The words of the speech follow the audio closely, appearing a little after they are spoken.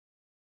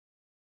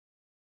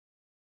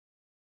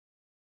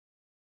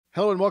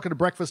Hello and welcome to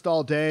Breakfast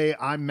All Day.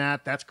 I'm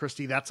Matt, that's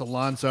Christy, that's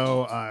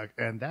Alonzo,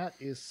 and that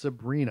is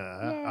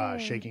Sabrina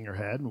shaking her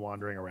head and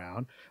wandering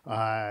around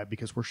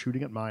because we're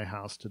shooting at my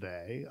house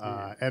today.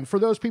 And for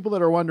those people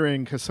that are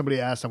wondering, because somebody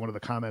asked on one of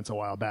the comments a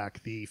while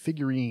back, the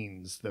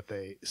figurines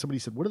somebody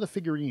said, what are the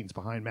figurines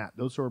behind Matt?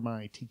 Those are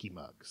my tiki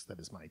mugs. That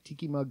is my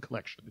tiki mug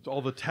collection. It's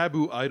all the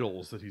taboo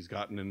idols that he's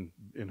gotten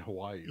in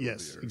Hawaii.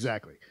 Yes,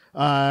 exactly.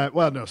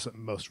 Well, no,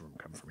 most of them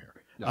come from here.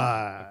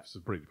 It's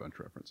a pretty fun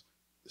reference.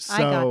 So,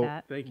 I got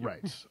that. Thank you.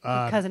 Right.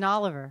 Cousin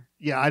Oliver.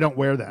 Yeah, I don't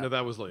wear that. No,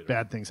 that was later.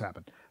 Bad things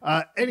happen.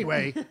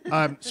 Anyway,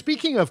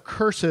 speaking of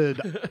cursed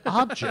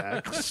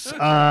objects,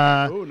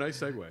 oh,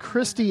 nice segue.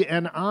 Christy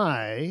and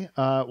I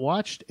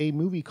watched a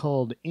movie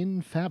called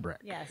In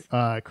Fabric. Yes.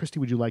 Christy,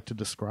 would you like to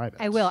describe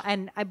it? I will.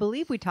 And I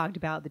believe we talked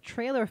about the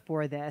trailer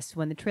for this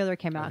when the trailer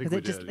came out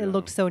because it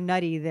looked so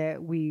nutty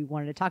that we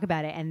wanted to talk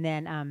about it. And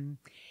then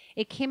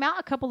it came out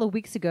a couple of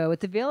weeks ago.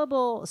 It's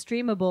available,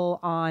 streamable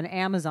on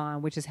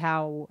Amazon, which is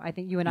how I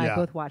think you and I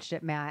both watched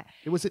it, Matt.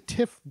 It was at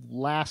TIFF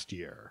last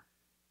year.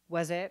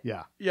 Was it?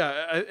 Yeah.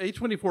 Yeah,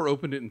 A24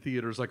 opened it in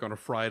theaters like on a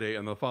Friday,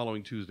 and the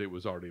following Tuesday it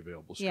was already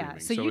available streaming. Yeah,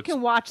 so you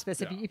can watch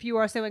this if you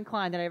are so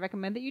inclined, and I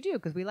recommend that you do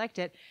because we liked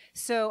it.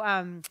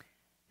 So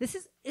this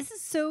is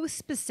so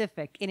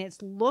specific in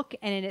its look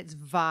and in its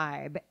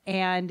vibe,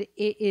 and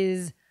it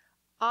is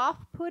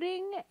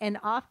off-putting and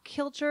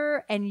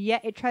off-kilter, and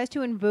yet it tries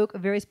to invoke a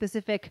very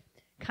specific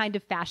kind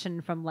of fashion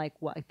from like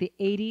the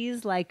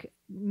 80s, like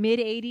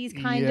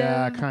mid-80s kind of.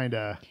 Yeah, kind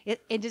of.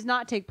 It does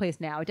not take place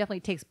now. It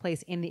definitely takes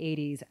place in the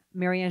 80s.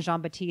 Marianne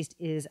Jean-Baptiste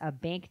is a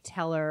bank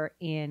teller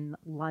in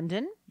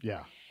London.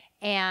 Yeah.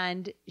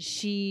 And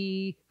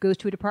she goes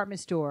to a department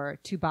store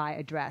to buy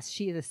a dress.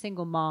 She is a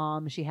single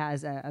mom. She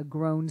has a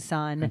grown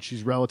son. And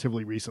she's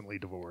relatively recently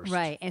divorced.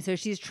 Right. And so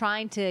she's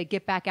trying to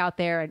get back out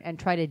there and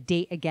try to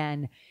date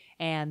again.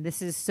 And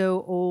this is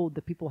so old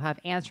that people have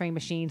answering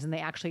machines and they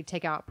actually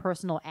take out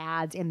personal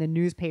ads in the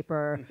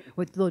newspaper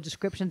with little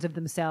descriptions of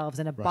themselves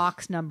and a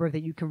box number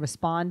that you can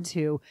respond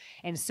to.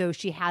 And so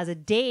she has a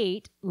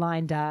date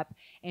lined up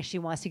and she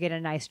wants to get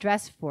a nice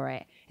dress for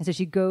it. And so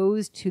she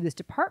goes to this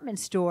department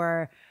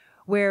store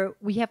where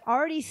we have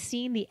already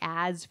seen the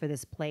ads for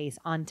this place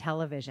on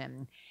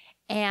television.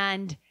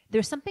 And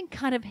there's something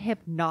kind of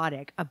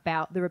hypnotic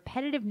about the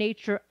repetitive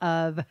nature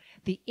of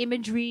the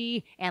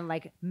imagery and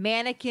like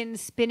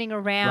mannequins spinning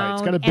around. Right,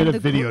 it's got a bit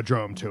of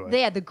Videodrome to it.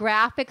 Yeah, the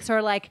graphics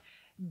are like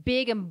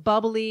big and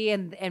bubbly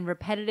and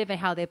repetitive in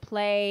how they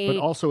play. But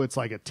also it's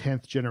like a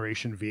 10th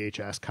generation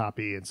VHS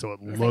copy, and so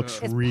it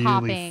looks it's really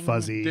popping.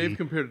 fuzzy. Dave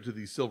compared it to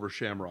the Silver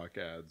Shamrock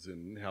ads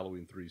in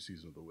Halloween 3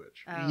 Season of the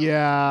Witch. Oh.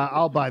 Yeah,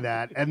 I'll buy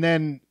that. And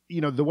then,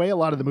 the way a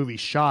lot of the movie's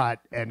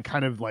shot and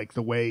kind of like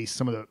the way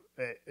some of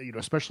the,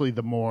 especially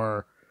the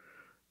more,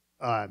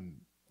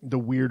 the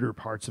weirder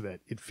parts of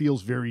it, it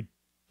feels very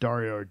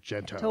Dario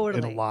Argento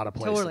in a lot of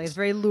places. Totally. It's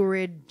very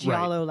lurid,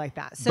 giallo like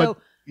that. So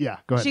yeah,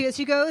 go ahead.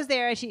 She goes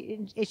there and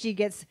she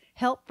gets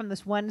help from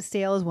this one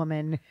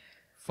saleswoman.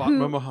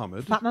 Fatma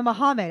Muhammad. Fatma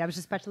Muhammad. I was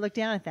just about to look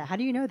down at that. How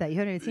do you know that? You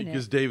haven't even seen it.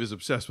 Because Dave is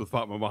obsessed with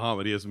Fatma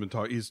Muhammad. He hasn't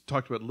been he's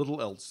talked about little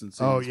else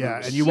since. Oh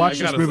yeah, and you watch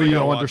this movie, you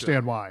don't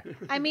understand why.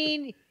 I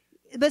mean,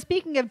 but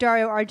speaking of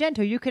Dario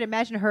Argento, you could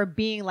imagine her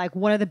being like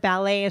one of the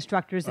ballet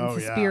instructors in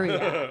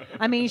Suspiria. Yeah.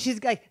 I mean,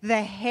 she's like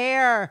the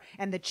hair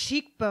and the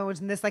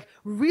cheekbones and this like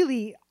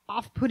really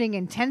off-putting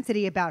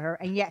intensity about her,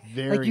 and yet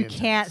like you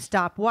can't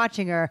stop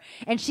watching her.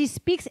 And she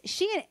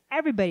and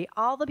everybody,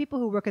 all the people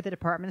who work at the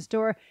department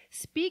store,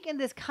 speak in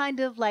this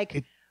kind of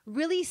like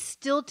really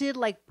stilted,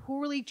 like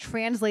poorly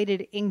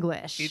translated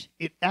English.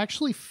 It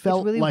actually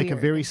felt really like weird.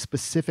 a very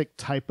specific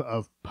type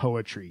of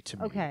poetry to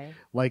me. Okay.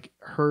 Like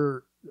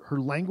her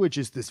language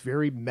is this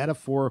very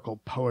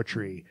metaphorical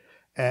poetry,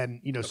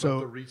 and About so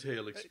the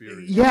retail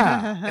experience.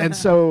 Yeah, and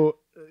so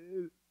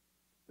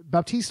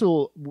Baptiste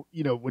will,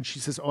 when she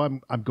says, "Oh,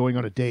 I'm going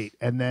on a date,"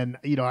 and then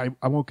I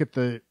won't get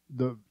the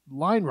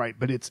line right,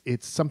 but it's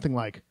something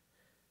like,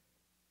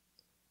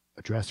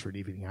 "A dress for an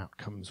evening out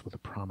comes with a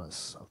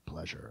promise of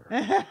pleasure,"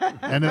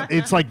 and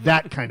it's like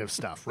that kind of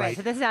stuff, right?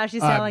 So this is how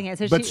she's selling it.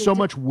 But so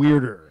much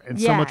weirder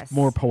and so much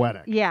more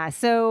poetic. Yeah.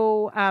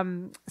 So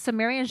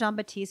Marianne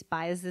Jean-Baptiste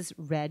buys this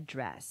red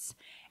dress.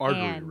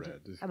 Artery red.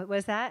 What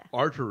was that?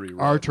 Artery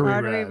red.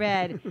 Artery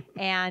red.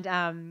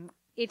 And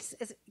it's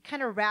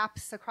kind of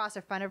wraps across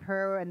the front of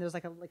her, and there's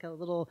like a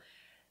little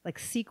like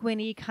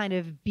sequiny kind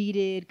of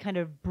beaded kind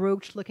of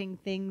brooch looking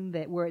thing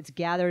where it's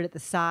gathered at the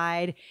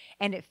side,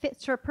 and it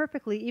fits her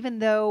perfectly, even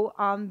though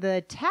on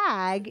the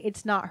tag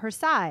it's not her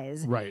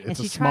size. Right, it's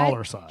and a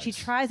smaller size. She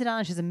tries it on,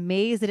 and she's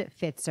amazed that it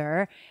fits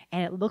her,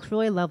 and it looks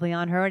really lovely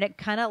on her, and it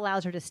kind of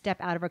allows her to step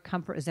out of her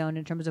comfort zone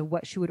in terms of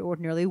what she would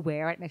ordinarily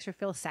wear. It makes her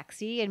feel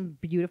sexy and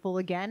beautiful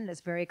again, and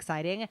it's very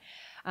exciting.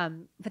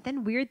 But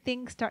then weird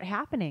things start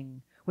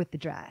happening with the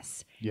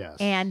dress. Yes.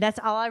 And that's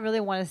all I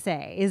really want to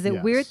say is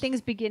that weird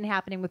things begin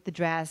happening with the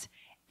dress,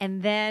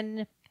 and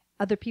then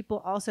other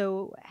people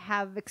also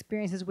have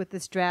experiences with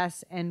this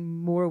dress and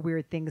more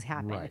weird things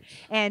happen. Right.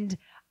 And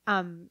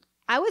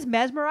I was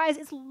mesmerized.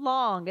 It's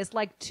long. It's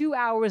like 2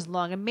 hours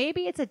long, and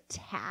maybe it's a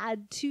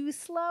tad too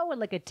slow and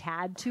like a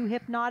tad too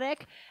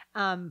hypnotic.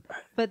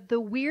 But the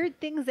weird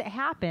things that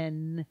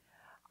happen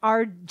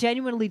are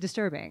genuinely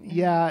disturbing.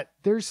 Yeah,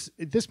 this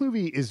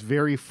movie is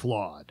very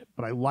flawed,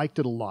 but I liked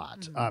it a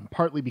lot.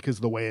 Partly because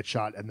of the way it's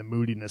shot and the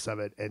moodiness of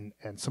it, and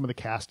some of the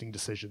casting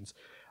decisions.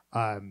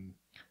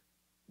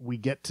 We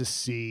get to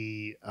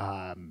see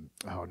now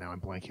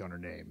I'm blanking on her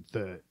name.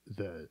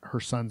 Her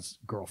son's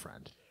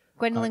girlfriend.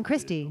 Gwendoline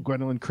Christie.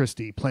 Gwendoline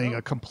Christie playing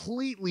a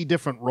completely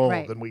different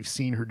role than we've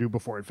seen her do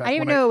before. In fact, I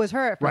didn't even know it was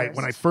her at first. Right,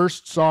 when I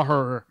first saw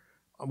her,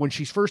 when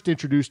she's first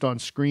introduced on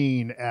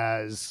screen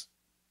as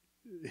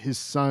her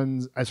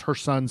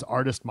son's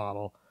artist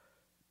model,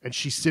 and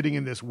she's sitting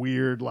in this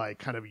weird like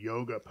kind of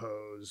yoga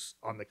pose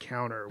on the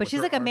counter. But she's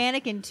like a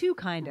mannequin too,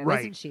 kind of,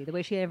 isn't she? The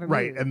way she ever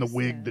moves. And the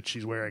wig that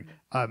she's wearing.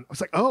 I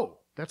was like, oh,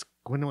 that's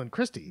Gwendoline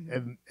Christie,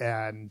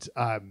 and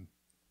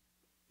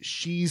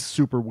she's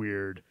super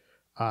weird.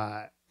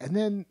 And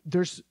then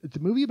there's the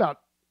movie about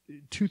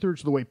 2/3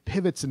 of the way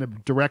pivots in a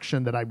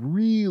direction that I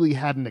really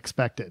hadn't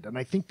expected. And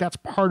I think that's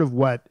part of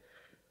what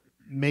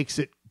makes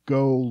it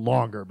go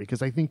longer,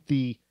 because I think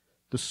the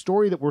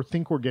story that we're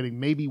getting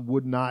maybe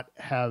would not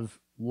have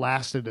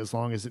lasted as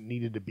long as it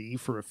needed to be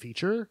for a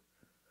feature.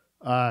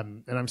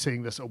 And I'm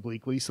saying this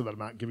obliquely so that I'm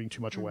not giving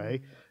too much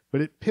away,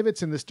 but it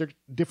pivots in this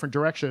different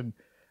direction,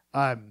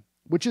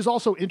 which is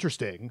also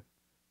interesting,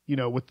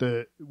 with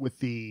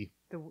the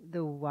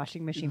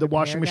washing machine, the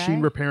washing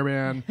machine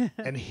repairman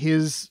and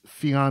his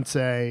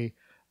fiance,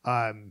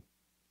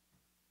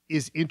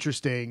 is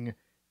interesting,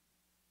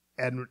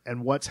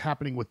 and what's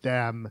happening with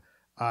them.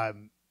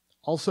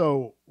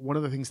 Also, one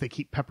of the things they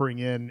keep peppering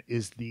in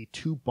is the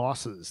two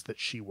bosses that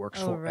she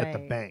works for at the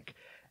bank,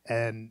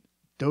 and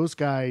those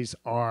guys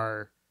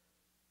are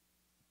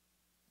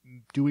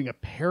doing a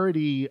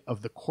parody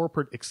of the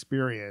corporate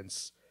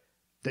experience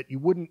that you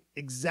wouldn't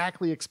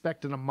exactly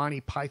expect in a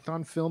Monty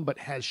Python film, but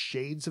has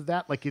shades of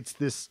that. Like, it's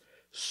this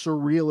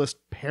surrealist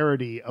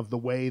parody of the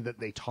way that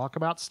they talk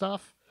about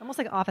stuff. Almost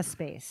like Office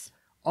Space.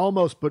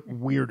 Almost, but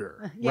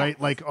weirder, right?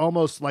 Like,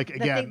 almost like,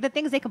 again... The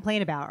things they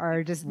complain about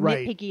are just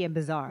nitpicky and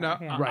bizarre. Now,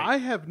 I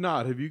have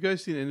not. Have you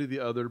guys seen any of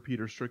the other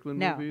Peter Strickland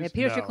movies? Yeah,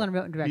 Peter Strickland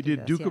wrote and directed He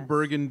did Duke of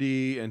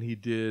Burgundy, and he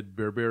did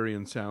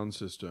Barbarian Sound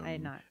System. I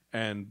had not.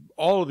 And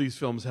all of these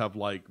films have,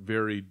 like,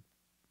 very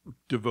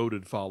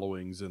devoted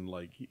followings, and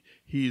like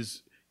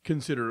he's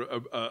considered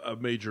a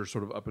major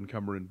sort of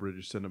up-and-comer in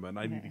British cinema, and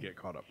I need to get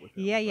caught up with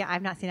him. Yeah,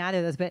 I've not seen either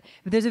of those, but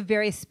there's a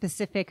very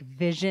specific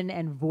vision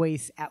and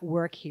voice at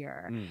work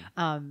here.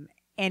 And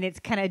it's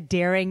kind of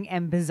daring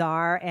and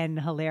bizarre and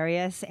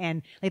hilarious,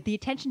 and like the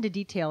attention to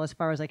detail as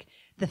far as like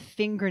the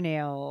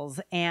fingernails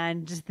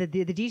and just the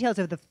details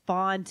of the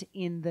font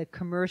in the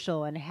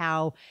commercial, and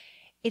how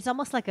it's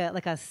almost like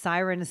a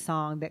siren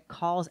song that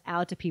calls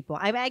out to people.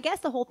 I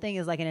guess the whole thing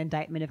is like an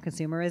indictment of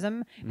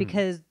consumerism,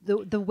 because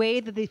the way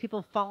that these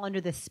people fall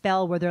under this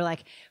spell where they're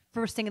like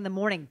first thing in the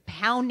morning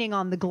pounding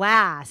on the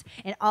glass,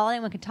 and all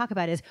anyone can talk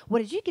about is, what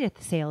did you get at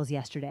the sales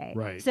yesterday?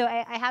 Right. So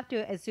I have to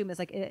assume it's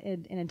like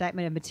an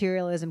indictment of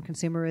materialism,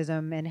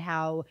 consumerism, and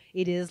how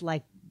it is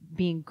like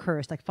being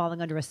cursed, like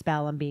falling under a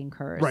spell and being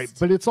cursed. Right,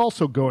 but it's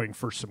also going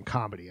for some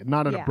comedy, and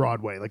not in a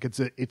Broadway. Like, it's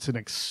an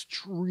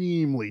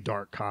extremely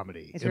dark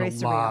comedy in a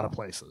lot of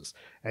places,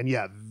 and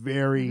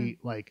very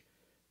like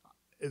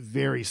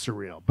very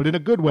surreal, but in a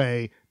good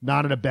way,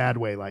 not in a bad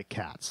way, like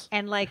Cats.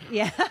 And like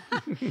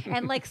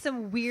and like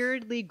some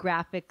weirdly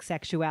graphic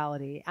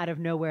sexuality out of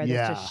nowhere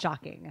that's just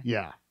shocking.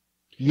 Yeah.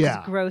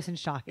 Just gross and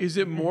shocking. Is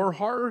it more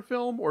horror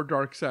film or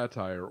dark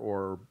satire,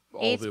 or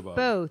all the above? It's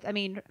both. I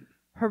mean,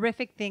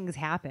 horrific things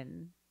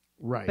happen.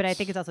 Right. But I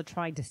think it's also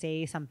trying to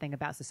say something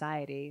about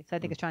society. So I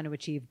think it's trying to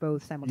achieve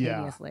both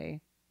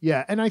simultaneously.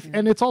 Yeah, and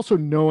and it's also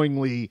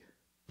knowingly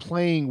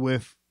playing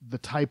with the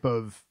type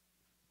of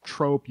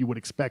trope you would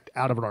expect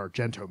out of an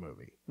Argento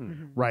movie.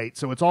 Right?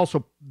 So it's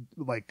also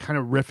like kind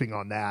of riffing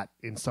on that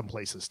in some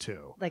places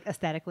too. Like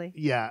aesthetically?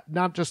 Yeah,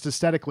 not just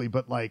aesthetically,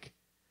 but like,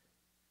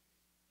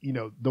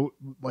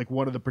 like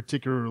one of the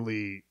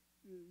particularly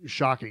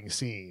shocking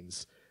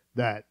scenes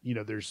that,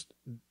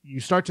 you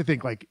start to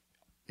think like,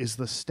 is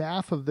the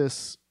staff of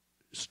this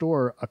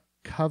store a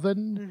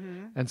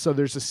coven? And so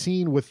there's a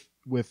scene with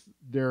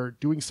they're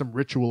doing some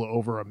ritual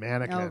over a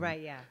mannequin. Oh,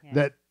 right, yeah.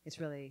 That it's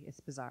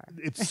bizarre.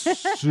 It's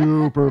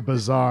super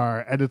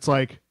bizarre, and it's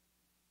like,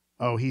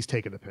 oh, he's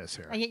taking the piss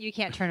here. And yet you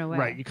can't turn away.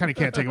 Right, you kind of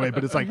can't take away,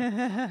 but it's like,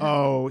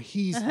 oh,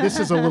 this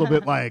is a little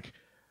bit like,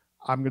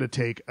 I'm going to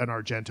take an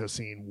Argento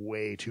scene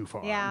way too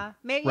far. Yeah,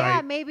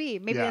 maybe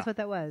that's what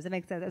that was. It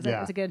makes sense.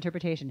 That's a good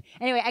interpretation.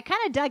 Anyway, I kind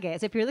of dug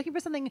it. So if you're looking for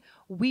something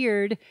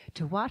weird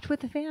to watch with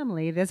the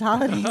family this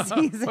holiday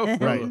season.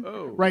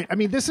 Right. I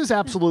mean, this is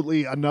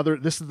absolutely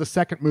this is the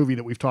second movie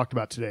that we've talked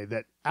about today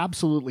that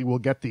absolutely will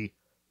get the,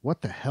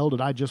 what the hell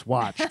did I just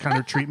watch kind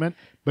of treatment,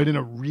 but in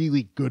a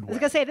really good way. I was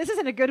going to say, this is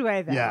in a good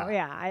way, though.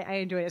 Yeah, I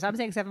enjoyed it. So I'm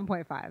saying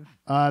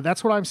 7.5.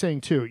 That's what I'm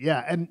saying, too.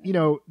 Yeah, and,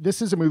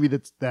 this is a movie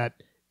that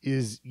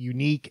is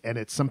unique, and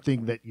it's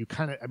something that you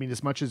kind of, I mean,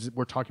 as much as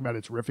we're talking about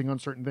it's riffing on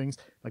certain things,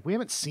 like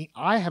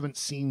I haven't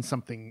seen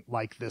something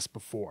like this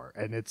before,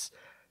 and it's,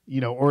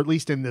 or at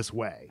least in this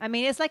way. I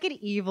mean, it's like an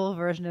evil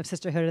version of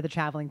Sisterhood of the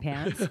Traveling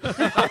Pants.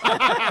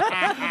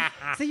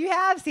 So you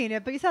have seen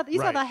it, but you saw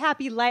the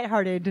happy,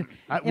 lighthearted,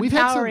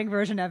 empowering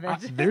version of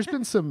it. There's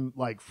been some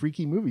like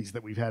freaky movies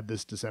that we've had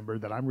this December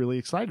that I'm really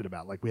excited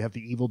about. Like we have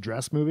the Evil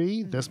Dress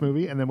movie, this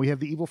movie, and then we have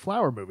the Evil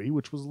Flower movie,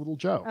 which was Little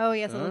Joe. Oh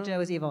yes, Little Joe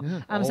is evil.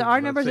 Yeah. So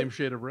our numbers, same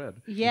shade of red.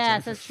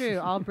 Yes, that's true.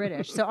 All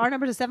British. So our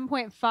numbers are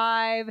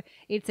 7.5.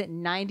 It's at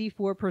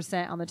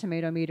 94% on the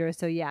tomato meter.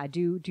 So yeah,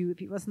 do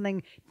if you want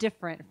something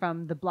different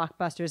from the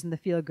blockbusters and the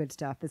feel good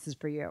stuff, this is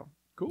for you.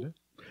 Cool. Yeah.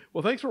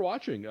 Well, thanks for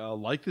watching.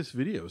 Like this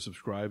video,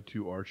 subscribe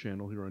to our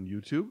channel here on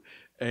YouTube,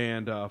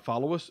 and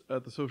follow us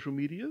at the social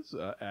medias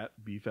at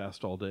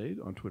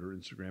BeFastAllDay on Twitter,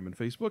 Instagram, and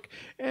Facebook.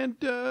 And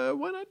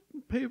why not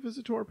pay a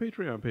visit to our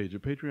Patreon page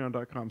at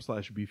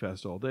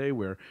patreon.com/BeFastAllDay,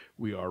 where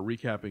we are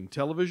recapping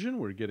television.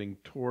 We're getting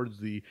towards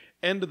the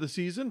end of the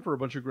season for a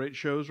bunch of great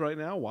shows right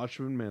now.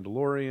 Watchmen,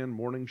 Mandalorian,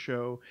 Morning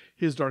Show,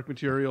 His Dark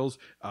Materials.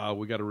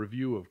 We got a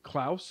review of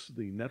Klaus,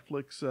 the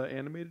Netflix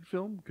animated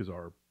film, because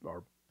our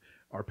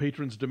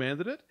patrons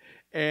demanded it,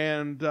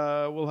 and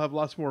we'll have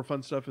lots more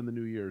fun stuff in the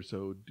new year,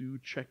 so do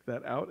check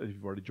that out. And if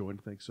you've already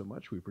joined, thanks so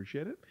much. We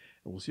appreciate it,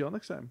 and we'll see you all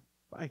next time.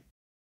 Bye.